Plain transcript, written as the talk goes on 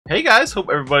Hey guys, hope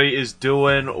everybody is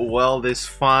doing well this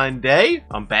fine day.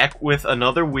 I'm back with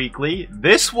another weekly.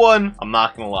 This one, I'm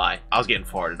not gonna lie, I was getting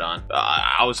farted on.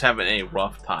 I was having a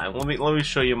rough time. Let me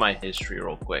show you my history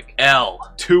real quick.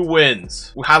 L, 2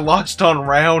 wins. I lost on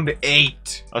round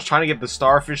 8. I was trying to get the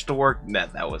starfish to work. Nah,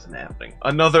 that wasn't happening.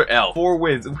 Another L, 4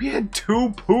 wins. We had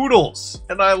 2 poodles,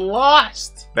 and I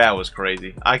lost. That was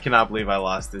crazy. I cannot believe I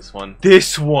lost this one.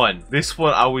 This one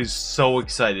I was so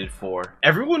excited for.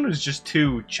 Everyone was just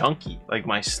too chunky. Like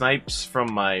my snipes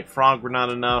from my frog were not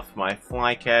enough. My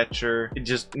flycatcher, it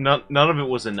just none of it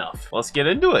was enough. Let's get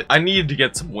into it. I needed to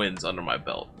get some wins under my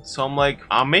belt. So I'm like,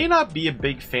 I may not be a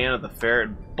big fan of the ferret,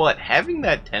 but having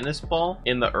that tennis ball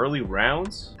in the early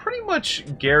rounds pretty much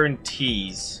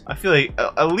guarantees, I feel like,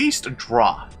 at least a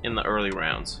draw in the early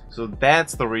rounds. So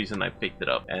that's the reason I picked it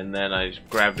up. And then I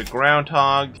grabbed a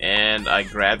groundhog and I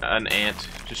grabbed an ant,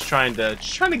 just trying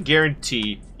to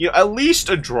guarantee, you know, at least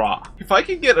a draw. If I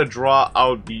could get a draw, I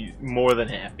would be more than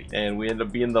happy. And we end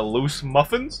up being the loose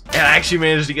muffins. And I actually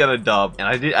managed to get a dub. And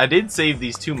I did save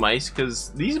these 2 mice, because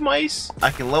these mice, I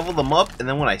can level them up, and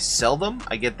then when I sell them,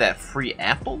 I get that free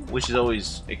apple, which is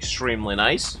always extremely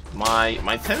nice.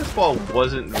 My tennis ball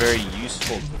wasn't very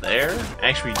useful there.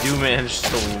 Actually, we do manage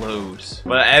to lose.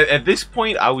 But at this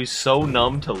point, I was so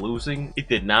numb to losing, it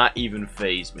did not even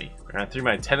faze me. Round 3,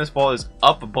 my tennis ball is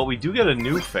up, but we do get a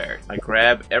new ferret. I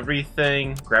grab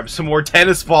everything, grab some more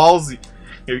tennis balls.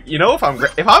 You know, if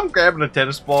I'm grabbing a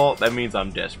tennis ball, that means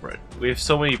I'm desperate. We have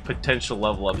so many potential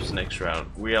level ups next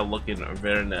round. We are looking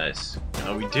very nice.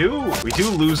 Now we do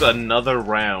lose another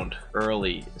round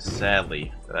early,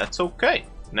 sadly. That's okay.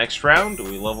 Next round,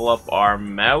 we level up our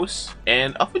mouse,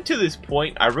 and up until this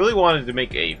point, I really wanted to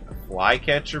make a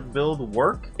flycatcher build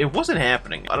work. It wasn't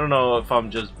happening. I don't know if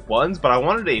I'm just buns, but I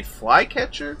wanted a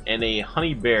flycatcher and a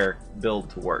honey bear build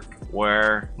to work,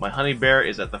 where my honey bear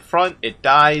is at the front, it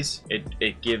dies,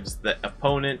 it gives the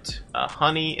opponent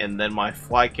honey, and then my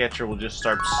flycatcher will just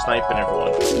start sniping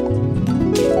everyone.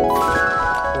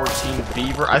 14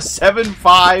 beaver, a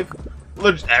 7-5.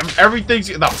 Look,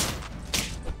 everything's no.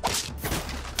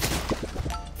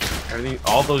 Everything,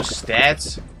 all those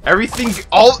stats, everything,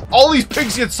 all these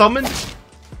pigs get summoned.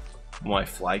 My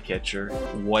flycatcher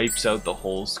wipes out the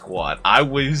whole squad. I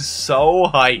was so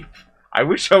hype. I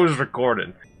wish I was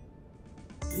recording.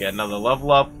 Yeah, another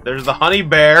level up. There's the honey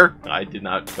bear. I did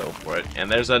not go for it.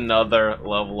 And there's another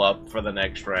level up for the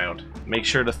next round. Make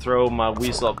sure to throw my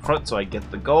weasel up front so I get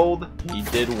the gold. He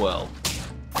did well.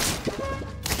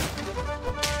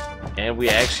 And we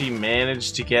actually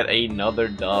managed to get another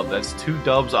dub. That's 2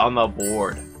 dubs on the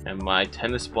board. And my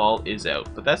tennis ball is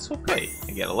out. But that's okay.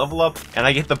 I get a level up, and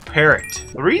I get the parrot.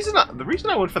 The reason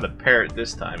I went for the parrot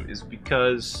this time is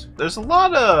because there's a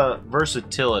lot of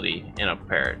versatility in a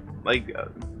parrot. Like,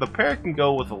 the parrot can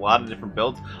go with a lot of different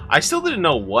builds. I still didn't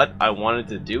know what I wanted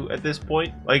to do at this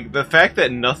point. Like, the fact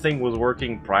that nothing was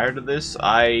working prior to this,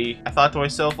 I thought to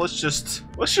myself, let's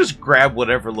just grab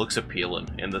whatever looks appealing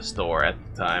in the store at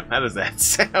the time. How does that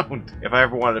sound? If I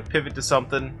ever wanted to pivot to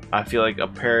something, I feel like a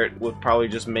parrot would probably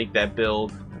just make that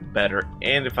build better.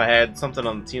 And if I had something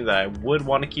on the team that I would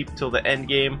want to keep till the end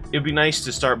game, it'd be nice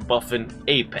to start buffing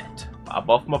a pet. I'll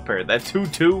buff my parrot. That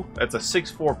 2-2, that's a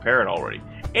 6-4 parrot already.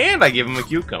 And I give him a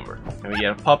cucumber. And we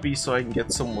get a puppy so I can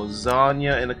get some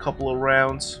lasagna in a couple of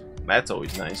rounds. That's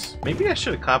always nice. Maybe I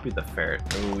should have copied the ferret.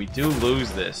 Oh, we do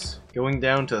lose this. Going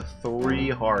down to 3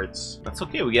 hearts. That's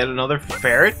okay, we get another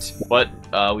ferret, but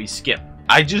we skip.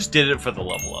 I just did it for the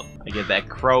level up. I get that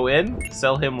crow in,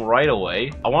 sell him right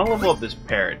away. I want to level up this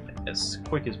parrot as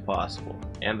quick as possible.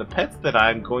 And the pets that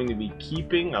I'm going to be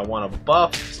keeping, I want to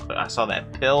buff. I saw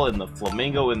that pill in the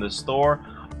flamingo in the store.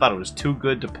 Thought it was too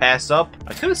good to pass up.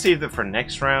 I could have saved it for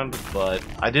next round, but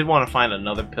I did want to find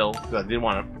another pill because I did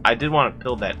want to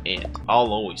pill that ant.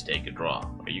 I'll always take a draw.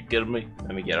 Are you kidding me?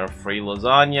 Let me get our free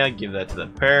lasagna, give that to the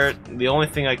parrot. The only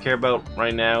thing I care about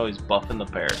right now is buffing the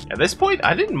parrot. At this point,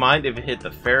 I didn't mind if it hit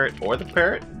the ferret or the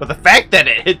parrot, but the fact that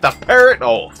it hit the parrot,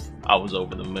 oh, I was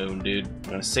over the moon, dude. I'm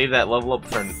gonna save that level up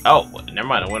for, oh, never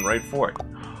mind, I went right for it.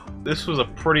 This was a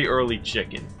pretty early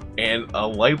chicken. And a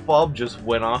light bulb just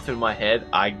went off in my head.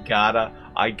 I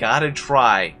gotta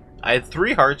try. I had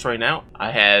 3 hearts right now. I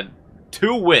had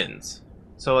 2 wins.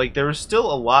 So like there was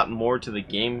still a lot more to the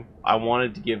game. I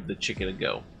wanted to give the chicken a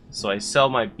go. So I sell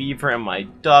my beaver and my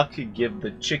duck, give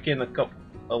the chicken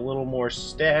a little more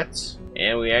stats,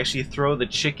 and we actually throw the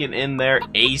chicken in there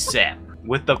ASAP.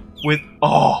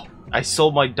 Oh, I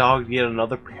sold my dog to get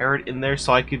another parrot in there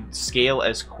so I could scale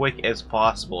as quick as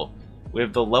possible. We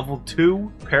have the level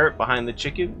 2 parrot behind the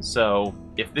chicken, so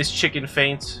if this chicken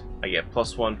faints, I get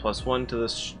 +1/+1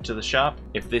 to the shop.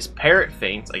 If this parrot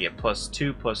faints, I get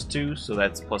 +2/+2, so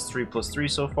that's +3/+3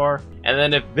 so far. And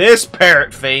then if this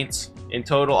parrot faints, in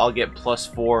total I'll get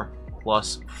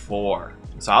 +4/+4.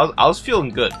 So I was feeling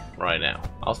good right now.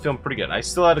 I was feeling pretty good. I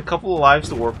still had a couple of lives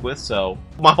to work with, so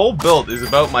my whole build is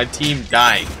about my team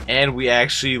dying. And we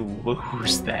actually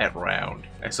lose that round.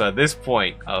 And so at this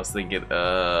point, I was thinking, did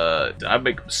I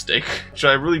make a mistake?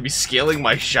 Should I really be scaling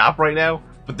my shop right now?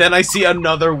 But then I see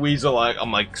another weasel.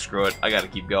 I'm like, screw it, I gotta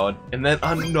keep going. And then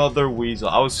another weasel.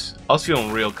 I was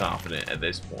feeling real confident at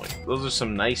this point. Those are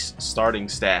some nice starting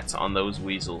stats on those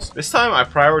weasels. This time I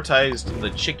prioritized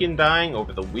the chicken dying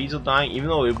over the weasel dying, even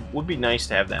though it would be nice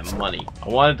to have that money. I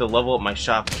wanted to level up my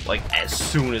shop like as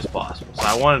soon as possible. So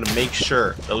I wanted to make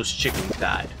sure those chickens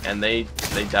died, and they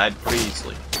died pretty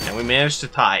easily. And we managed to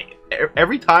tie.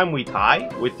 Every time we tie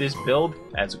with this build,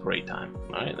 that's a great time.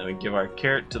 Alright, then we give our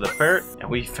carrot to the parrot, and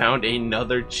we found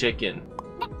another chicken.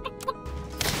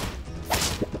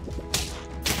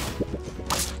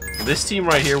 This team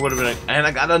right here would have been and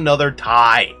I got another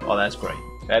tie. Oh, that's great.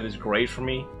 That is great for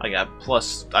me. I got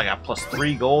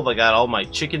 +3 gold. I got all my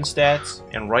chicken stats.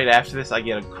 And right after this, I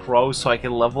get a crow so I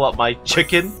can level up my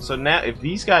chicken. So now, if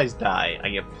these guys die, I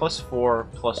get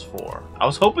 +4/+4. I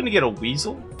was hoping to get a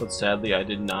weasel, but sadly I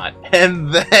did not.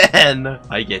 And then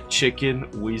I get chicken,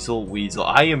 weasel, weasel.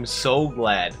 I am so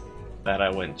glad that I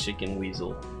went chicken,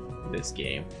 weasel this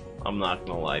game. I'm not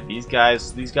gonna lie, these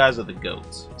guys are the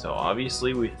goats. So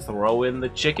obviously we throw in the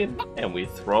chicken and we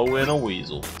throw in a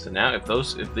weasel. So now if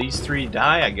these three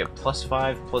die, I get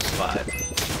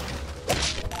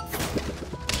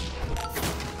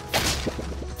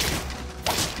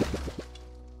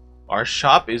 +5/+5. Our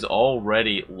shop is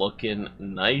already looking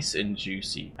nice and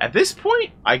juicy. At this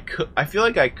point, I feel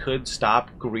like I could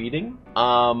stop greeting.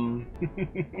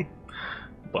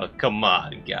 But come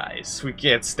on, guys. We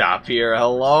can't stop here.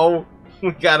 Hello?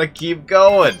 We gotta keep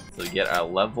going. So we get our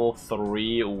level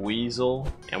 3 weasel.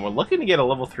 And we're looking to get a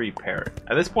level 3 parrot.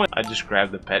 At this point, I just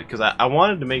grabbed the pet because I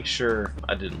wanted to make sure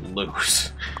I didn't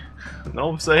lose. You know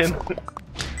what I'm saying?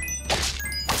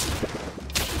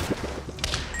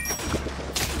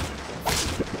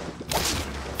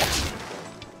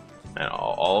 And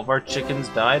all of our chickens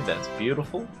died. That's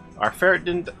beautiful. Our ferret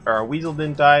didn't, or our weasel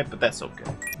didn't die, but that's okay.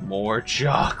 More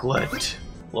chocolate.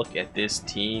 Look at this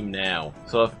team now.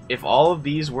 So if all of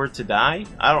these were to die,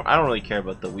 I don't really care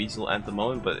about the weasel at the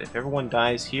moment, but if everyone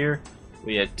dies here,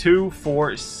 we had 2,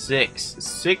 4, 6.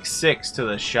 6/6 to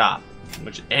the shop.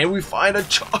 And we find a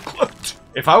chocolate.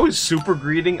 If I was super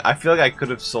greedy, I feel like I could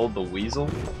have sold the weasel.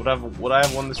 Would I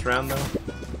have won this round though?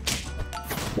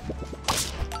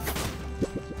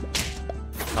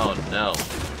 Oh no.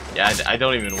 Yeah, I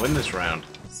don't even win this round.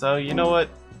 So, you know what? It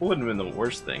wouldn't have been the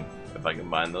worst thing if I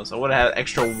combined those. I would have had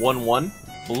extra 1/1.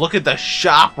 But look at the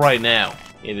shop right now.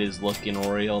 It is looking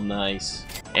real nice.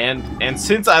 And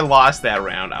since I lost that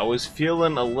round, I was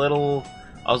feeling a little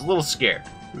scared.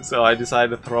 So I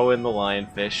decided to throw in the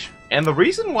lionfish. And the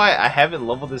reason why I haven't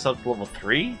leveled this up to level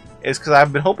 3 is because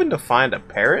I've been hoping to find a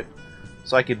parrot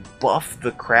so I could buff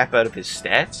the crap out of his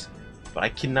stats, but I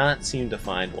cannot seem to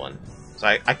find one. So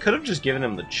I could have just given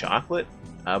him the chocolate,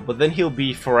 but then he'll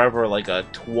be forever like a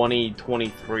 20,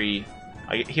 23.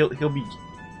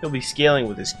 He'll be scaling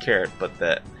with his carrot, but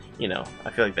that, you know, I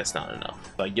feel like that's not enough.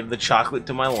 So I give the chocolate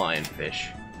to my lionfish.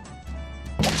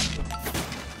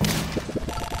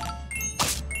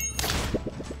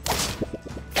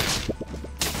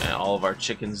 And all of our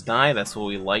chickens die. That's what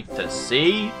we like to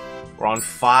see. We're on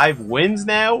 5 wins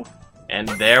now, and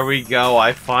there we go.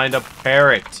 I find a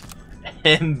parrot.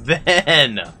 And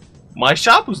then, my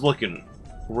shop was looking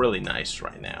really nice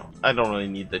right now. I don't really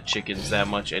need the chickens that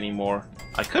much anymore.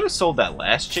 I could have sold that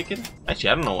last chicken.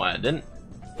 Actually, I don't know why I didn't.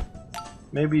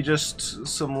 Maybe just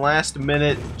some last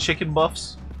minute chicken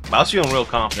buffs. But I was feeling real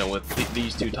confident with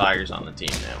these 2 tigers on the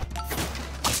team now.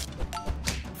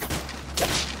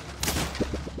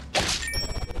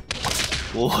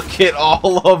 Look at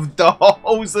all of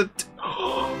those!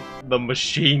 The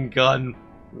machine gun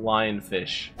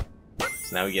lionfish.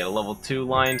 So now we get a level 2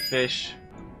 lionfish.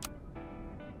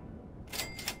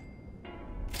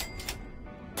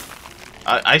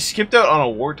 I skipped out on a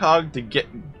warthog to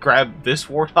grab this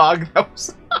warthog.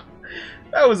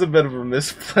 That was a bit of a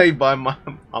misplay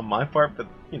on my part, but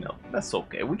you know, that's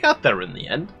okay. We got there in the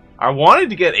end. I wanted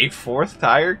to get a 4th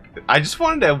tiger. I just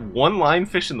wanted to have 1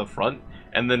 lionfish in the front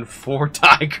and then 4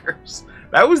 tigers.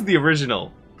 That was the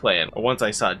original plan. Once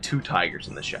I saw 2 tigers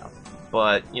in the shop.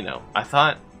 But, you know, I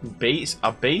thought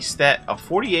a base stat, a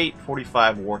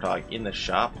 48-45 warthog in the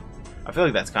shop, I feel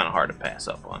like that's kind of hard to pass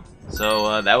up on.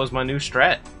 So that was my new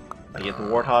strat. I get the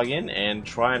Warthog in and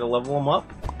try to level him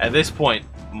up. At this point,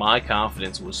 my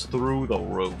confidence was through the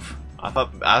roof.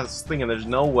 I was thinking there's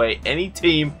no way any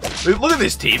team... Look at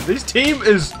this team. This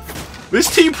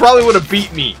team probably would have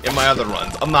beat me in my other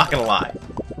runs. I'm not gonna lie.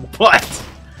 But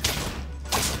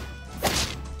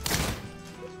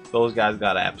those guys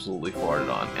got absolutely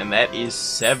farted on. And that is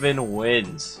 7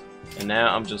 wins. And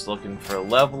now I'm just looking for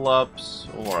level ups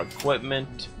or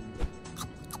equipment.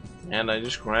 And I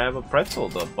just grab a pretzel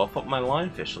to buff up my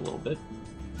lionfish a little bit.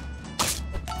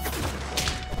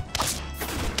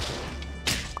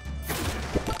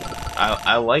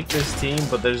 I like this team,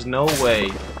 but there's no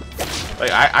way.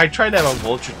 Like I tried to have a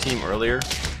vulture team earlier,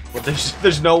 but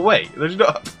there's no way. There's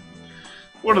no.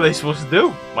 What are they supposed to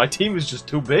do? My team is just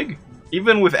too big,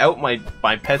 even without my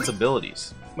pet's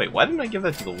abilities. Wait, why didn't I give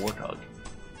that to the Warthog?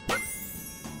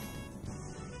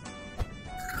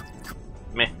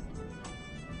 Meh.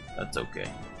 That's okay.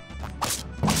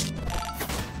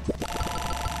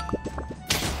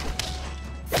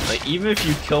 Like even if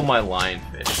you kill my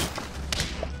lionfish,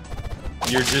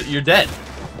 you're dead.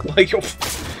 Like,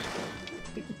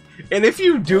 and if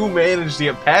you do manage to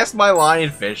get past my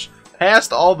lionfish,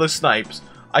 past all the snipes,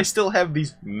 I still have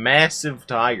these massive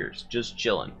tigers just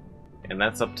chilling. And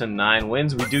that's up to 9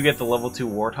 wins. We do get the level 2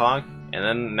 Warthog, and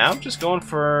then now I'm just going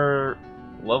for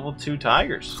level 2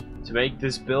 tigers to make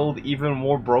this build even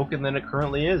more broken than it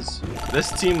currently is.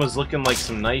 This team was looking like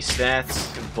some nice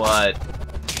stats, but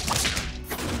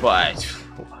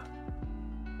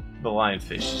the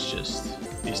lionfish is just,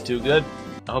 he's too good.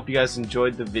 I hope you guys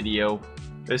enjoyed the video.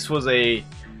 This was a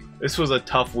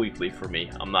tough weekly for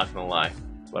me, I'm not gonna lie.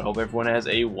 But I hope everyone has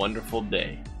a wonderful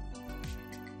day.